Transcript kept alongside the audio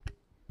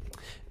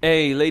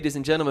Hey, ladies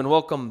and gentlemen,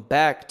 welcome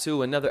back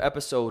to another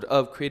episode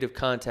of Creative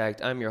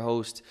Contact. I'm your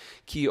host,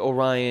 Key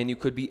Orion. You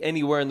could be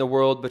anywhere in the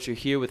world, but you're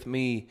here with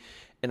me,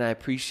 and I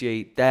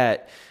appreciate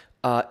that.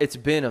 It's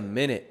been a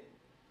minute.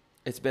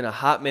 It's been a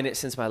hot minute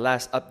since my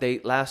last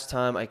update. Last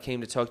time I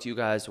came to talk to you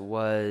guys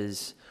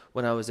was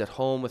when I was at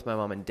home with my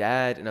mom and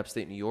dad in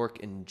upstate New York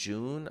in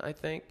June, I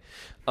think.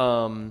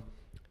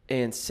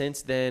 And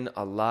since then,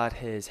 a lot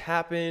has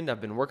happened. I've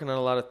been working on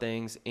a lot of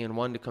things and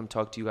wanted to come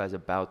talk to you guys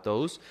about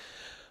those.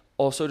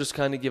 Also, just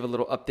kind of give a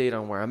little update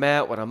on where I'm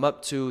at, what I'm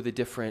up to, the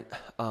different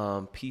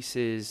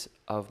pieces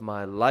of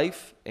my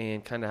life,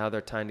 and kind of how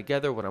they're tying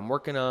together, what I'm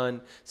working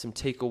on, some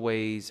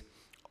takeaways,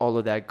 all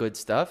of that good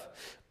stuff.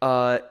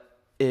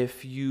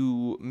 If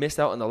you missed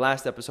out on the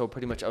last episode,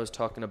 pretty much I was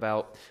talking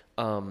about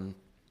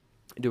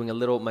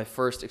doing my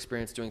first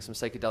experience doing some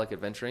psychedelic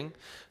adventuring.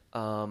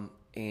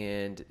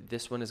 And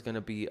this one is going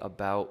to be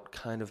about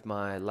kind of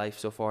my life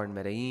so far in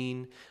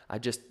Medellin. I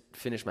just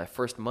finished my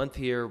first month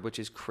here, which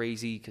is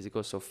crazy because it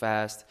goes so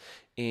fast.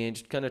 And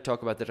just kind of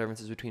talk about the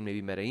differences between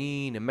maybe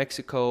Medellin and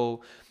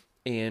Mexico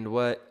and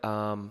what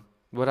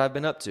I've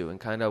been up to and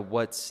kind of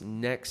what's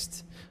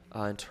next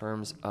in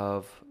terms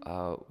of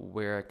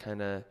where I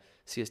kind of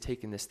see us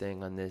taking this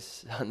thing on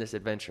this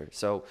adventure.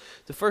 So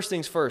the first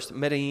things first,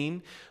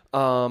 Medellin.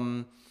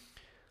 I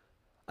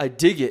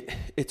dig it.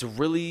 It's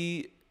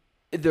really...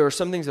 There are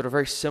some things that are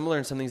very similar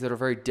and some things that are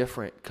very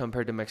different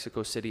compared to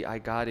Mexico City. I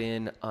got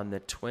in on the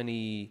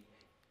 28th,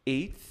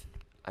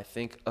 I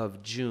think,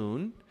 of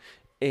June,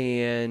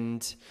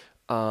 and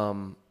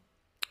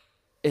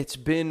it's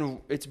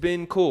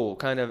been cool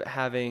kind of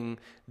having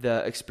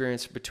the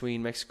experience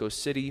between Mexico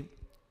City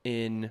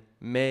in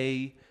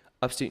May,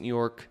 upstate New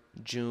York,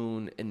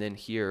 June, and then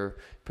here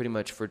pretty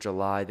much for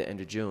July, the end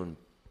of June.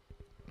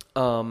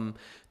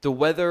 The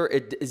weather,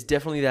 it is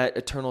definitely that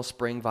eternal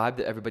spring vibe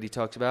that everybody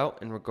talks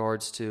about in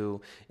regards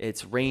to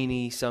it's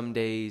rainy some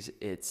days,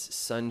 it's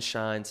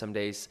sunshine some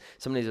days.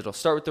 Some days it'll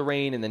start with the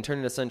rain and then turn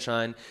into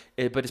sunshine.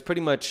 But it's pretty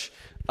much,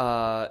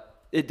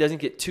 it doesn't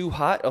get too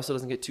hot, also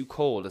doesn't get too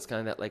cold. It's kind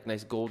of that like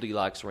nice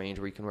Goldilocks range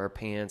where you can wear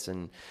pants.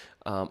 And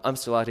I'm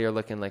still out here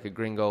looking like a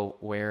gringo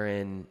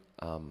wearing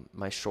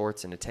my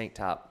shorts and a tank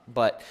top.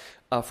 But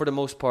for the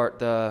most part,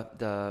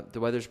 the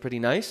weather's pretty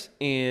nice.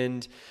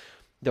 And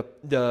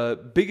the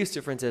biggest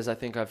differences I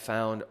think I've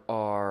found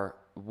are,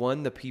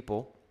 one, the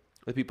people.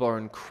 The people are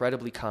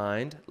incredibly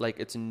kind. Like,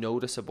 it's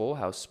noticeable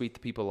how sweet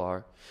the people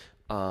are.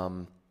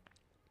 And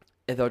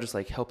they'll just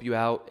like help you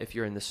out if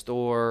you're in the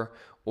store,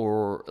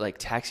 or like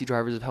taxi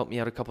drivers have helped me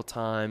out a couple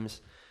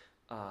times.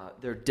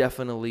 There's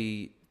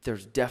definitely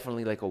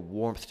like a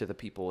warmth to the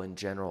people in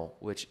general,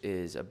 which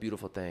is a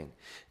beautiful thing.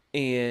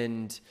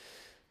 And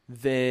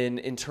then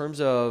in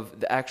terms of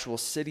the actual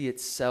city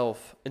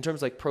itself, in terms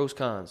of like pros,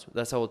 cons,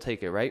 that's how we'll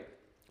take it, right?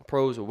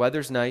 Pros,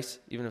 weather's nice,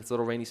 even if it's a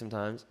little rainy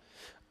sometimes.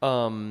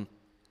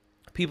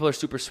 People are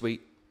super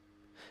sweet.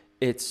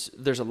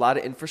 There's a lot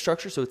of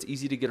infrastructure, so it's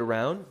easy to get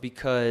around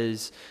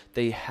because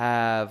they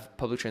have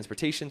public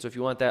transportation. So if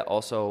you want that,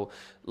 also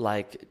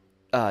like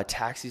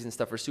taxis and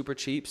stuff are super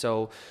cheap.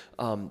 So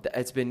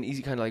it's been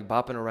easy kind of like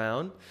bopping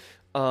around.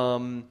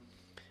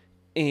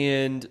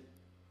 And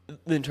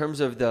in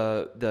terms of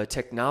the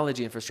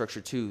technology infrastructure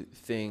too,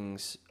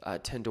 things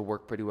tend to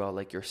work pretty well.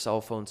 Like your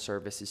cell phone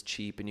service is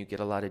cheap and you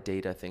get a lot of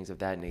data, things of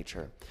that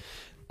nature.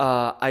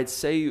 I'd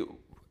say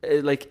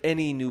like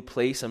any new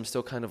place, I'm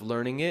still kind of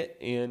learning it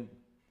and,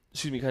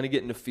 kind of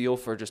getting a feel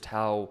for just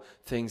how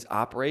things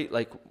operate.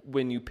 Like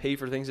when you pay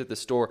for things at the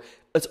store,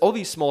 it's all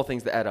these small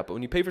things that add up. But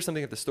when you pay for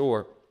something at the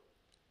store,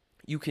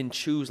 you can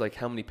choose like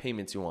how many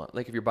payments you want.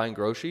 Like if you're buying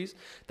groceries,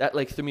 that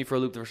like threw me for a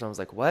loop the first time. I was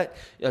like, what?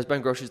 I was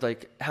buying groceries,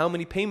 like how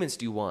many payments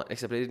do you want?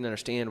 Except I didn't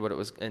understand what it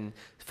was. And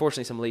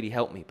fortunately some lady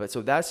helped me. But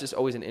so that's just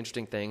always an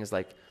interesting thing, is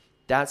like,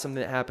 that's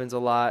something that happens a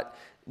lot.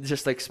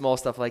 Just like small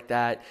stuff like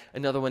that.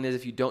 Another one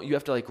is you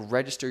have to like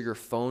register your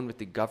phone with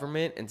the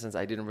government. And since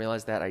I didn't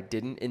realize that, I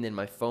didn't. And then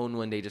my phone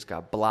one day just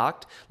got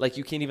blocked. Like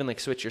you can't even like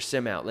switch your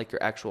SIM out. Like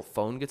your actual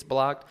phone gets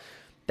blocked.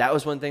 That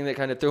was one thing that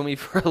kind of threw me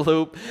for a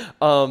loop.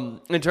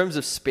 In terms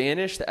of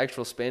Spanish, the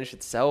actual Spanish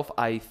itself,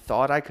 I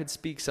thought I could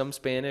speak some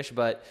Spanish,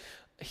 but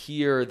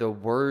here a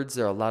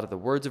lot of the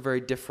words are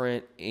very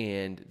different,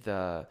 and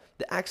the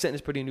accent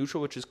is pretty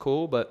neutral, which is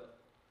cool, but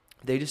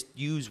they just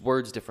use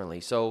words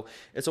differently. So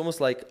it's almost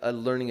like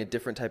learning a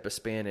different type of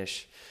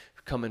Spanish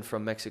coming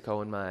from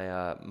Mexico and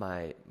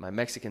my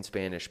Mexican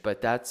Spanish.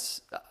 But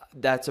that's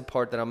a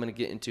part that I'm going to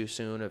get into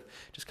soon, of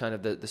just kind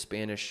of the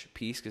Spanish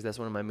piece, because that's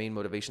one of my main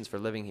motivations for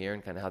living here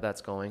and kind of how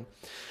that's going.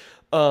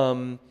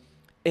 And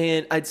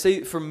I'd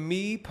say for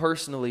me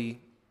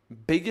personally,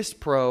 biggest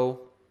pro,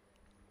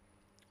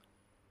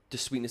 the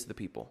sweetness of the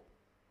people.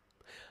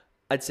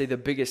 I'd say the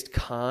biggest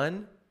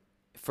con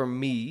for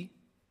me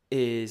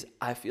is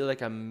I feel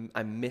like I'm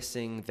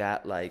missing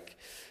that. Like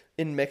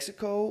in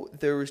Mexico,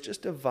 there was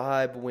just a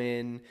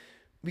vibe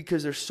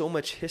because there's so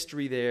much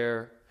history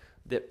there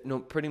that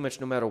pretty much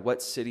no matter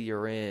what city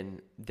you're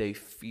in, they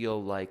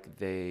feel like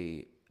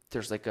they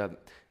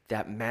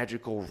that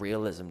magical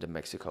realism to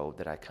Mexico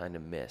that I kind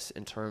of miss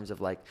in terms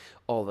of like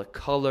all the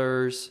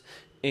colors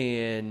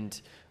and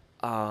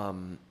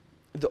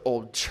the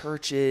old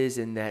churches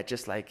and that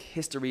just like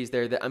history is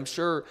there that I'm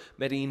sure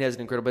Medellin has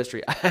an incredible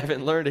history. I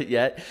haven't learned it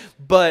yet,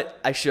 but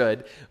I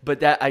should. But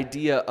that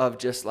idea of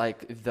just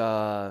like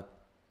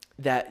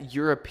that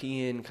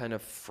European kind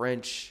of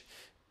French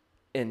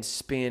and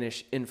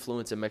Spanish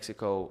influence in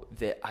Mexico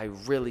that I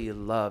really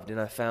loved and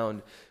I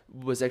found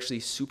was actually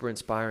super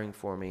inspiring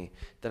for me,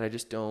 that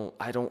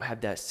I don't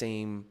have that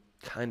same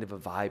kind of a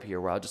vibe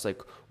here where I'll just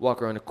like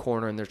walk around a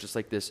corner and there's just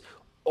like this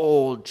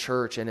old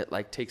church and it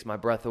like takes my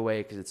breath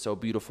away because it's so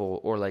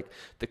beautiful, or like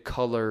the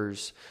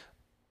colors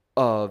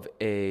of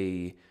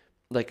you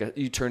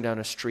turn down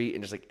a street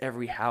and just like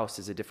every house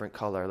is a different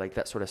color. Like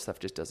that sort of stuff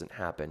just doesn't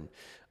happen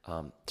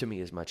to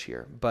me as much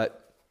here.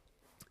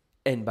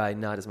 And by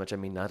not as much, I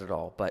mean not at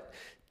all. But,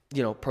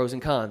 pros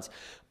and cons.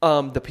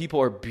 The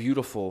people are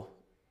beautiful,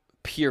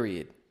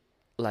 period.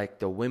 Like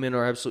the women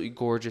are absolutely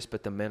gorgeous,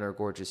 but the men are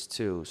gorgeous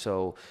too.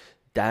 So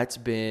that's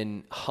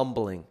been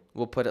humbling.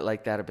 We'll put it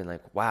like that. I've been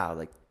like, wow,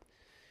 like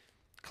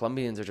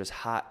Colombians are just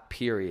hot,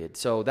 period.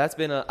 So that's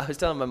been I was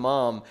telling my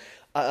mom,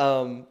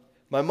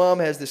 my mom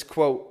has this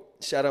quote,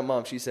 shout out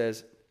mom. She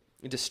says,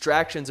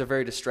 distractions are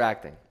very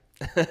distracting.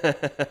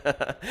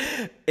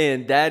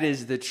 And that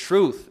is the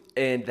truth.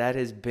 And that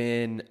has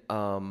been,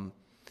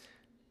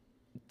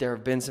 there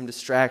have been some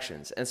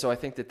distractions. And so I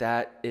think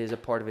that is a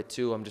part of it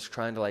too. I'm just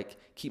trying to like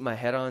keep my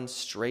head on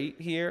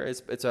straight here.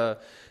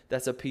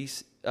 That's a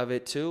piece of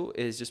it too,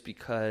 is just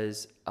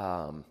because,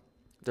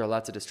 there are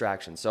lots of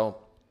distractions. So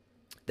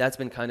that's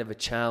been kind of a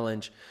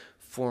challenge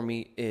for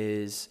me,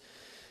 is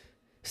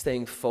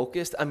staying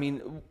focused. I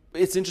mean,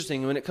 it's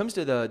interesting when it comes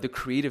to the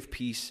creative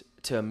piece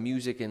to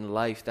music and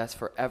life. That's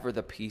forever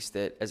the piece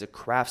that, as a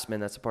craftsman,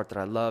 that's the part that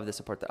I love. That's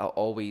the part that I'll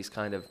always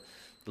kind of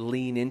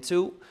lean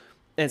into.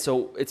 And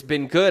so it's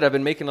been good. I've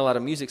been making a lot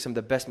of music, some of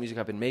the best music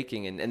I've been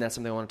making, and that's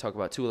something I want to talk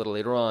about too a little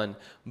later on.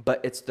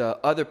 But it's the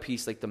other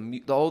piece, like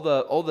all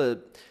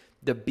the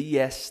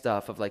BS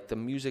stuff of like the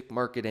music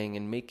marketing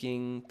and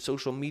making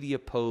social media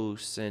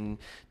posts and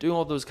doing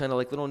all those kind of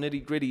like little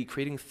nitty gritty,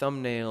 creating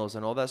thumbnails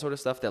and all that sort of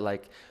stuff that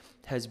like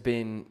has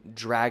been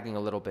dragging a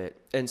little bit.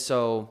 And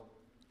so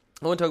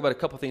I want to talk about a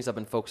couple things I've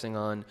been focusing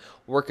on,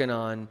 working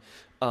on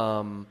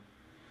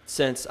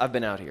since I've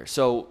been out here.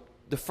 So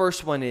the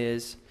first one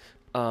is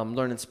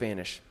learning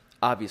Spanish.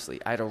 Obviously,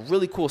 I had a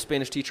really cool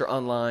Spanish teacher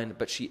online,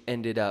 but she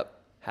ended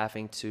up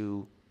having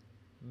to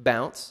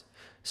bounce.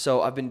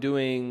 So I've been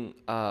doing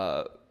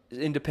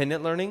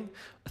independent learning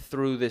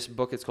through this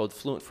book. It's called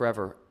Fluent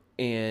Forever.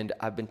 And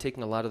I've been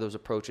taking a lot of those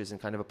approaches and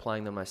kind of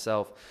applying them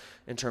myself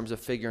in terms of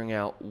figuring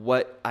out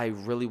what I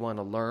really want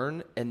to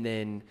learn and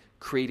then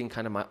creating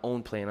kind of my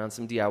own plan on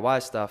some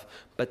DIY stuff.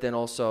 But then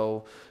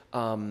also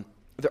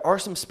there are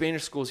some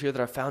Spanish schools here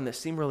that I found that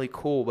seem really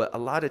cool, but a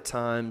lot of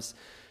times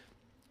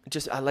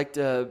I like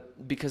to,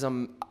 because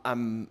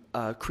I'm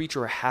a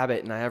creature of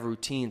habit and I have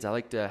routines, I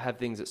like to have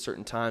things at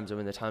certain times, and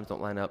when the times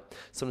don't line up,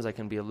 sometimes I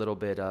can be a little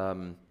bit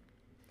of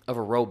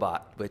a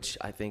robot, which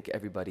I think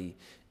everybody,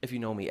 if you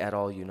know me at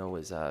all,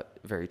 is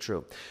very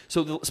true.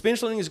 So the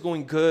Spanish learning is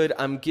going good.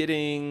 I'm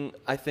getting,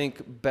 I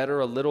think,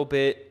 better a little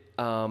bit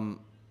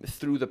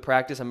through the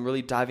practice. I'm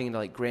really diving into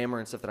like grammar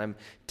and stuff that I'm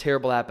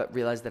terrible at, but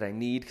realize that I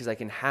need, because I've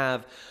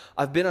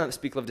been on,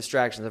 speak of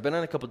distractions, I've been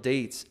on a couple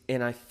dates,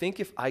 and I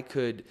think if I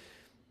could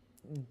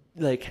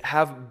like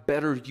have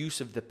better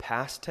use of the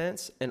past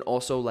tense and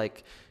also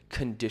like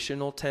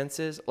conditional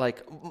tenses.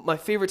 Like my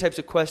favorite types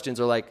of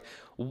questions are like,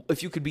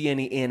 if you could be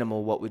any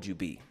animal, what would you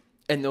be?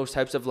 And those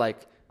types of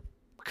like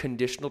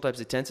conditional types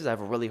of tenses, I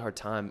have a really hard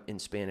time in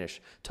Spanish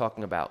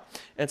talking about.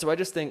 And so I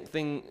just think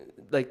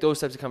like those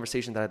types of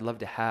conversations that I'd love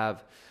to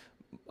have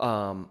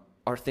are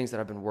things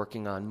that I've been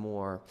working on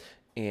more.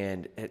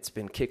 And it's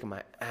been kicking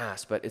my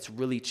ass, but it's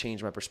really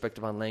changed my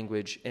perspective on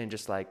language and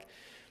just like,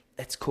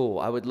 it's cool.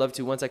 I would love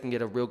to, once I can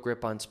get a real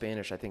grip on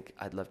Spanish, I think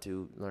I'd love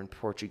to learn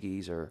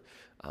Portuguese or,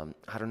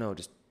 I don't know,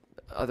 just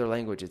other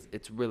languages.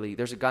 It's really,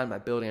 there's a guy in my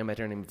building I met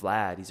here named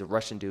Vlad. He's a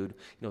Russian dude.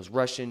 He knows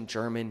Russian,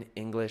 German,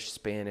 English,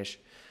 Spanish.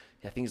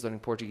 I think he's learning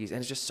Portuguese. And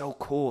it's just so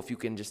cool if you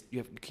can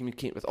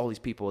communicate with all these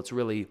people. It's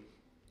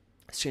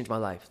changed my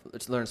life.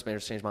 Learning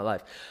Spanish changed my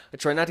life. I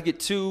try not to get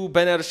too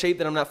bent out of shape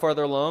that I'm not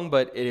farther along,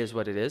 but it is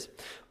what it is.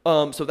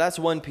 So that's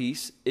one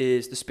piece,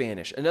 is the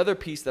Spanish. Another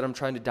piece that I'm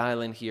trying to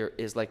dial in here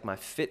is like my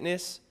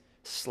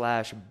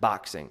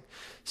fitness/boxing.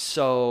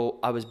 So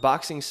I was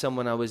boxing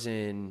someone I was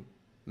in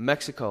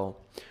Mexico,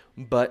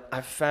 but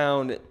I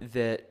found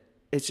that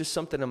it's just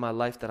something in my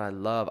life that I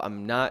love.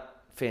 I'm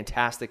not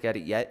fantastic at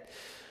it yet.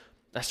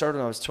 I started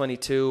when I was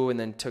 22 and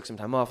then took some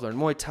time off, learned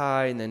Muay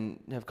Thai, and then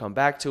have come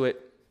back to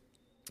it.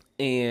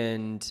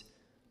 And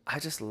I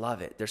just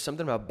love it. There's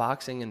something about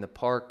boxing in the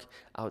park,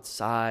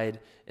 outside,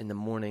 in the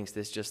mornings.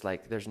 That's just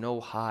like, there's no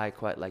high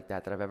quite like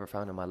that I've ever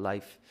found in my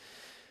life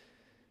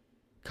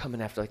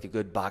coming after like a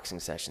good boxing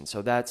session.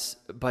 So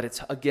but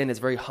it's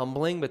very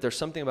humbling, but there's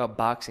something about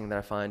boxing that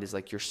I find is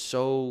like, you're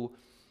so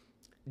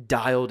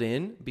dialed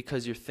in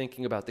because you're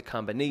thinking about the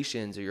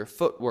combinations or your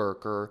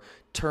footwork or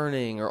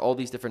turning or all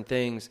these different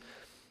things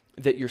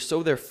that you're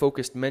so there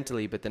focused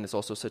mentally, but then it's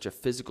also such a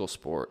physical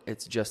sport.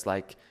 It's just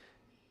like,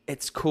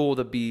 it's cool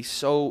to be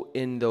so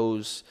in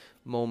those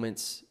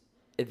moments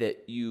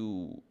that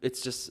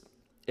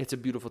it's a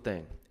beautiful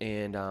thing.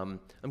 And I'm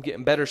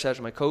getting better. Shout out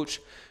to my coach,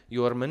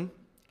 Jorman.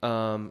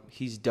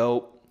 He's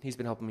dope. He's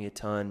been helping me a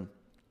ton.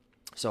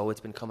 So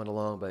it's been coming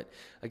along, but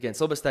again,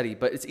 slow but steady.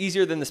 But it's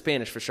easier than the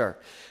Spanish for sure.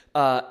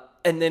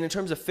 And then in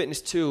terms of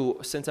fitness too,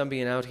 since I'm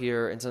being out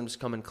here and since I'm just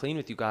coming clean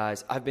with you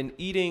guys, I've been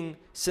eating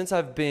since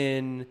I've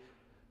been.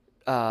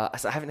 I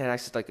haven't had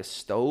access to like a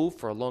stove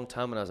for a long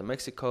time when I was in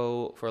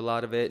Mexico for a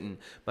lot of it, and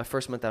my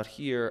first month out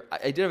here,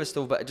 I did have a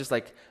stove, but just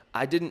like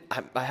I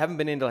haven't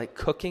been into like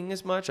cooking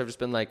as much. I've just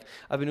been like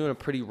I've been doing a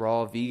pretty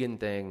raw vegan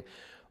thing,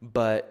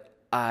 but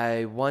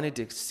I wanted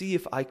to see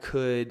if I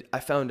could.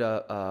 I found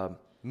a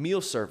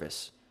meal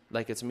service,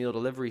 like it's a meal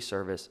delivery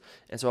service,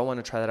 and so I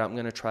want to try that out. I'm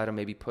going to try to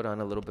maybe put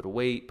on a little bit of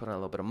weight, put on a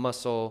little bit of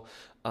muscle,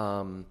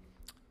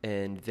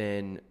 and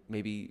then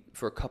maybe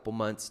for a couple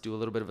months do a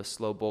little bit of a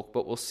slow bulk,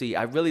 but we'll see.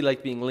 I really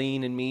like being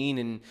lean and mean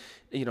and,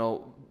 you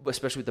know,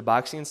 especially with the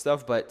boxing and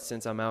stuff, but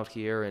since I'm out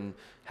here and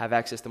have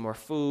access to more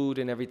food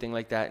and everything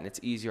like that and it's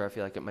easier, I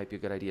feel like it might be a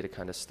good idea to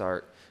kind of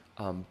start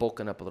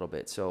bulking up a little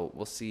bit. So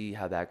we'll see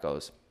how that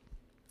goes.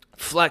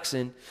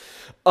 Flexing.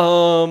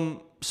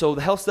 So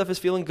the health stuff is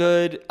feeling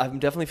good. I'm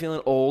definitely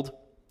feeling old.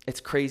 It's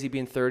crazy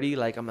being 30.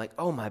 Like, I'm like,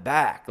 oh, my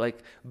back,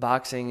 like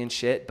boxing and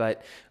shit.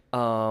 But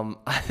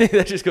I think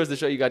that just goes to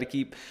show you got to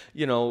keep,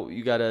 you know,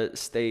 you got to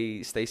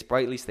stay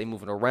sprightly, stay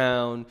moving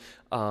around,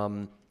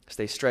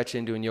 stay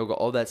stretching, doing yoga,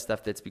 all that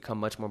stuff that's become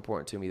much more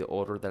important to me the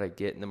older that I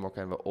get and the more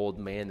kind of an old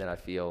man that I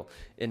feel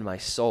in my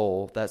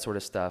soul. That sort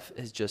of stuff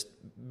has just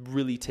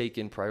really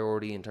taken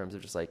priority in terms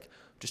of just like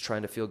just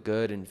trying to feel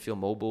good and feel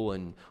mobile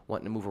and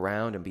wanting to move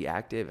around and be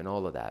active and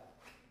all of that.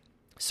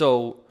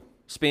 So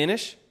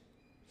Spanish,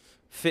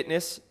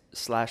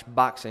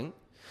 fitness/boxing.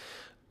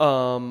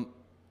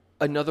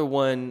 Another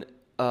one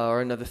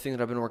or another thing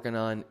that I've been working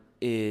on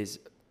is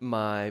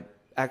my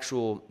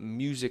actual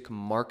music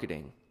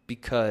marketing,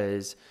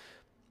 because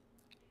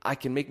I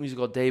can make music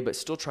all day, but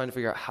still trying to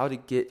figure out how to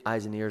get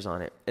eyes and ears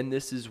on it. And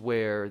this is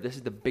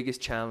the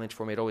biggest challenge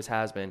for me. It always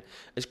has been,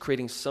 is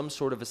creating some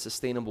sort of a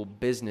sustainable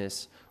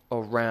business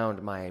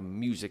around my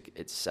music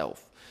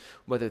itself,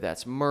 whether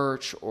that's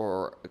merch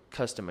or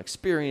custom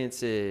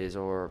experiences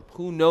or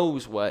who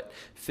knows what,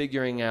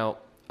 figuring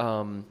out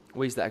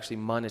ways to actually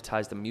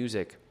monetize the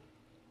music.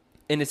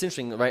 And it's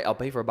interesting, right? I'll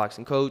pay for a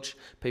boxing coach,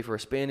 pay for a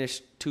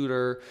Spanish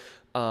tutor.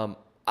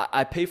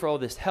 I pay for all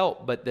this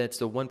help, but that's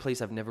the one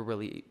place I've never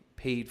really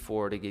paid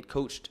for to get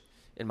coached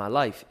in my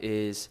life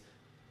is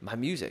my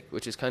music,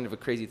 which is kind of a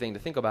crazy thing to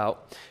think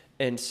about.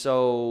 And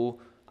so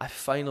I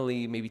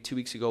finally, maybe 2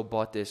 weeks ago,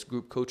 bought this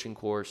group coaching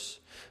course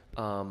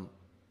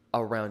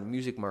around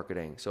music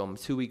marketing. So I'm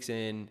 2 weeks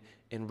in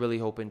and really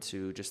hoping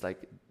to just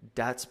like,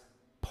 that's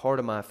part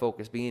of my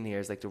focus being here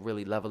is like to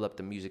really level up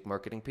the music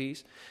marketing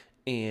piece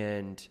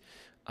and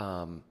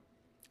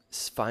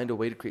find a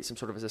way to create some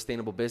sort of a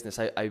sustainable business.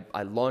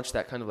 I launched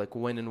that kind of like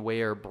when and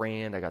where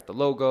brand. I got the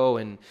logo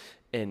and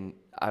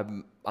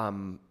I'm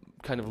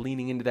kind of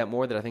leaning into that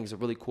more, that I think is a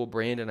really cool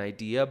brand and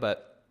idea,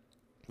 but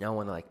now I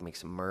want to like make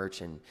some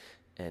merch and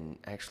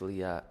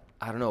actually, I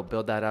don't know,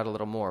 build that out a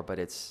little more, but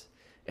it's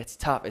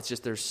tough. It's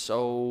just, it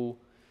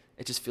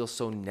just feels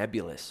so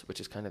nebulous,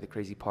 which is kind of the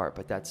crazy part,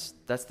 but that's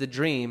the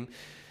dream.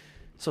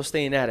 So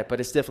staying at it, but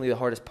it's definitely the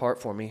hardest part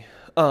for me.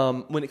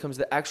 When it comes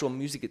to the actual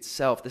music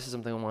itself, this is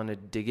something I want to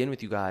dig in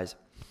with you guys,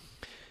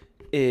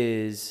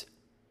 is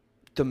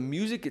the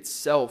music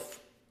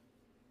itself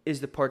is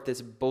the part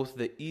that's both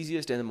the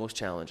easiest and the most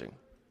challenging.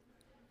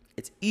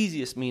 It's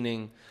easiest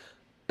meaning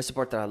it's the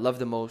part that I love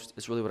the most.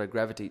 It's really what I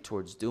gravitate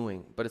towards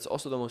doing, but it's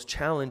also the most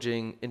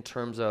challenging in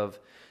terms of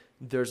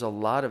there's a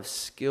lot of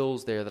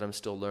skills there that I'm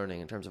still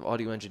learning in terms of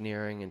audio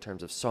engineering, in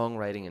terms of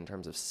songwriting, in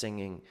terms of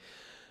singing.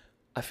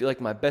 I feel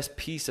like my best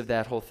piece of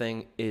that whole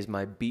thing is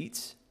my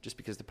beats, just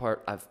because the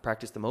part I've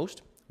practiced the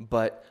most,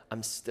 but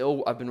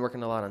I've been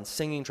working a lot on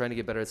singing, trying to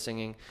get better at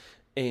singing,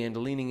 and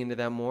leaning into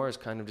that more as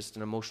kind of just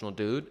an emotional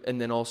dude. And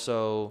then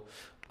also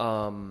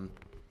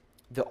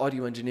the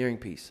audio engineering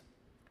piece,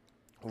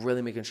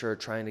 really making sure,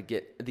 trying to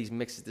get these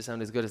mixes to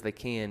sound as good as they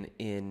can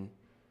in,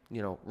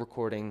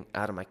 recording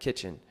out of my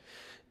kitchen.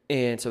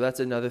 And so that's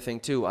another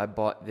thing too. I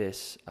bought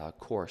this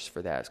course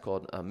for that. It's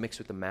called Mix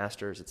with the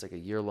Masters. It's like a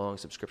year-long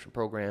subscription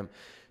program.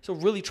 So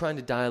really trying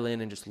to dial in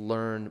and just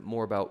learn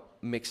more about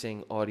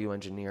mixing, audio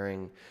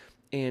engineering,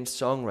 and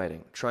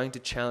songwriting. Trying to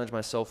challenge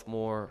myself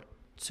more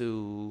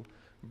to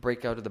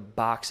break out of the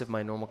box of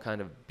my normal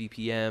kind of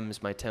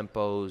BPMs, my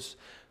tempos,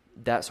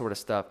 that sort of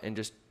stuff, and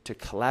just to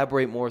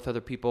collaborate more with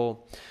other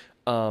people.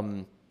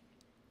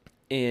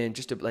 And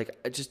just to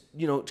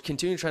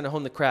continue trying to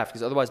hone the craft,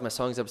 because otherwise my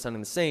songs end up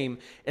sounding the same.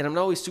 And I'm not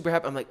always super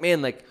happy. I'm like,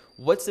 man, like,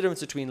 what's the difference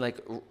between like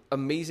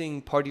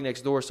amazing Party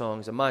Next Door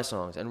songs and my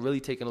songs? And really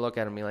taking a look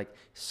at them, being like,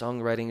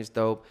 songwriting is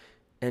dope,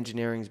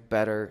 engineering's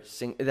better.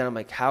 Then I'm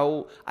like,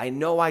 how? I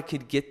know I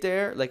could get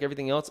there. Like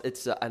everything else,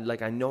 it's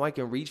like I know I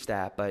can reach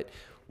that, but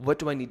what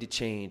do I need to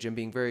change? And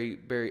being very,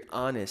 very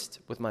honest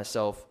with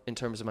myself in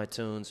terms of my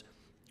tunes,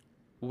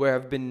 where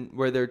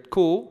they're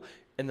cool,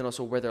 and then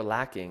also where they're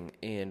lacking,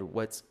 and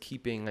what's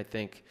keeping, I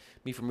think,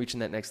 me from reaching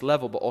that next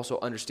level, but also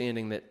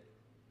understanding that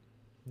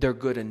they're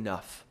good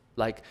enough.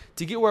 Like,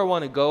 to get where I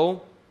want to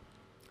go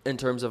in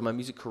terms of my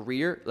music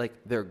career, like,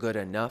 they're good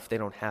enough. They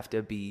don't have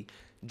to be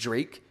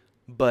Drake,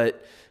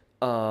 but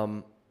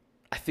I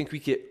think we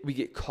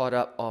get caught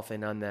up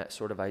often on that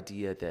sort of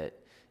idea that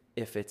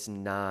if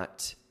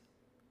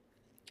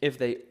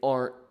they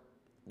aren't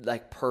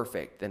like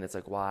perfect, then it's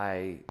like,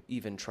 why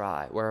even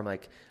try? Where I'm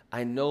like,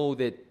 I know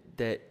that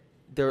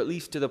they're at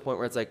least to the point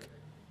where it's like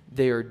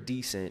they are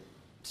decent,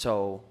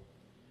 so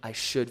I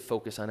should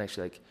focus on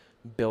actually like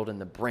building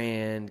the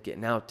brand,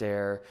 getting out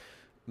there,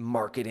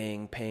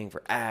 marketing, paying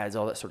for ads,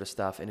 all that sort of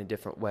stuff in a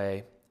different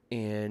way.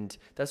 And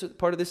that's what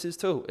part of this is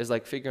too, is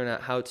like figuring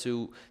out how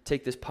to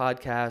take this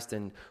podcast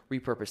and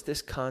repurpose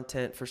this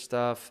content for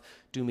stuff,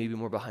 do maybe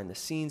more behind the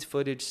scenes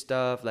footage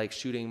stuff, like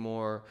shooting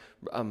more,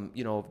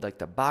 like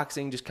the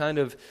boxing, just kind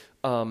of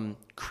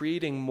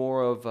creating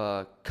more of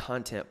a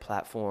content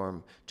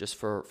platform just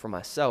for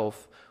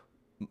myself,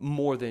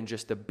 more than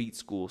just the beat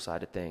school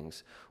side of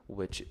things,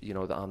 which, the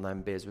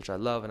online biz, which I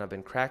love and I've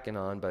been cracking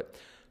on, but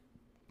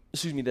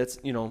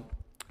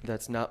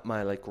that's not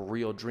my like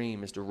real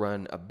dream, is to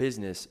run a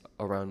business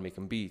around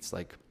making beats.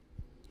 Like,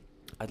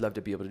 I'd love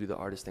to be able to do the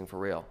artist thing for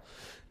real.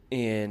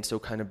 And so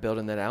kind of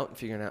building that out and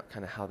figuring out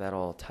kind of how that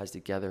all ties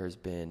together has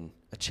been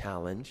a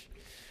challenge,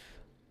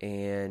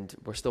 and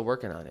we're still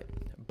working on it.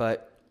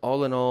 But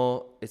all in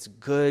all, it's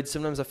good.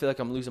 Sometimes I feel like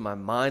I'm losing my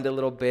mind a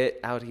little bit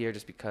out here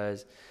just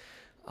because,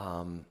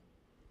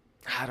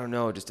 I don't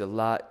know,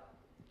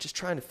 just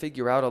trying to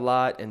figure out a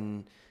lot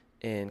and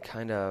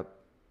kind of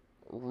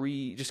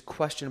just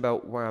question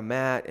about where I'm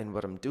at and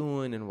what I'm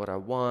doing and what I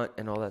want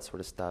and all that sort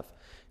of stuff.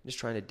 Just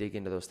trying to dig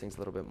into those things a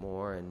little bit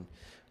more and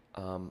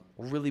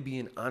really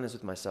being honest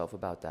with myself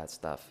about that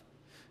stuff.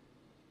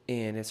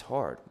 And it's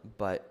hard,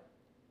 but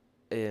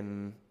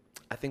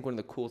I think one of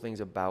the cool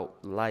things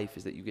about life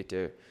is that you get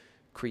to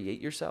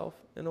create yourself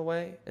in a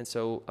way. And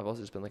so I've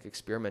also just been like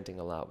experimenting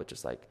a lot with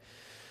just like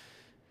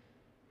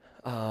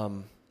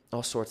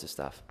all sorts of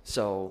stuff.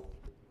 So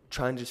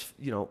trying to just,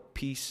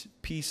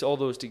 piece all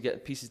those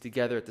pieces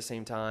together at the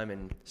same time,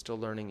 and still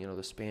learning,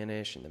 the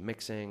Spanish and the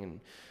mixing and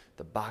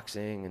the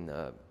boxing and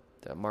the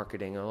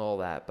marketing and all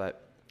that.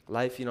 But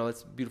life,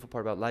 that's the beautiful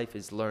part about life,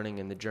 is learning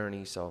and the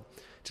journey. So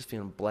just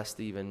feeling blessed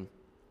to even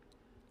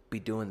be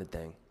doing the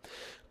thing.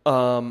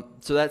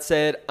 So that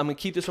said, I'm going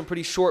to keep this one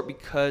pretty short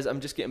because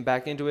I'm just getting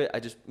back into it. I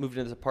just moved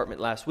into this apartment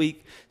last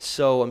week,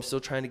 so I'm still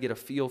trying to get a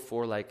feel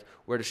for like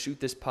where to shoot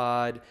this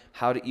pod,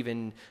 how to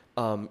even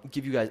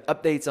give you guys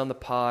updates on the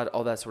pod,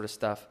 all that sort of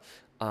stuff.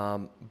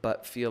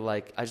 But feel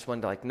like I just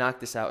wanted to like knock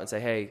this out and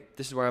say, hey,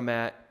 this is where I'm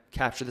at,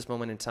 capture this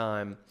moment in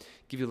time,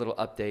 give you a little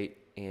update,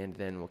 and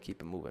then we'll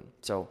keep it moving.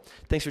 So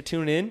thanks for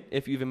tuning in.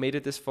 If you even made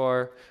it this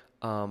far,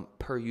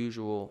 per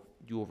usual,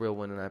 you a real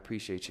one, and I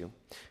appreciate you.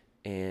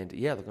 And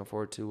yeah, looking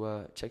forward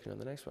to checking on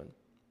the next one.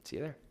 See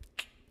you there.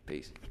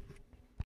 Peace.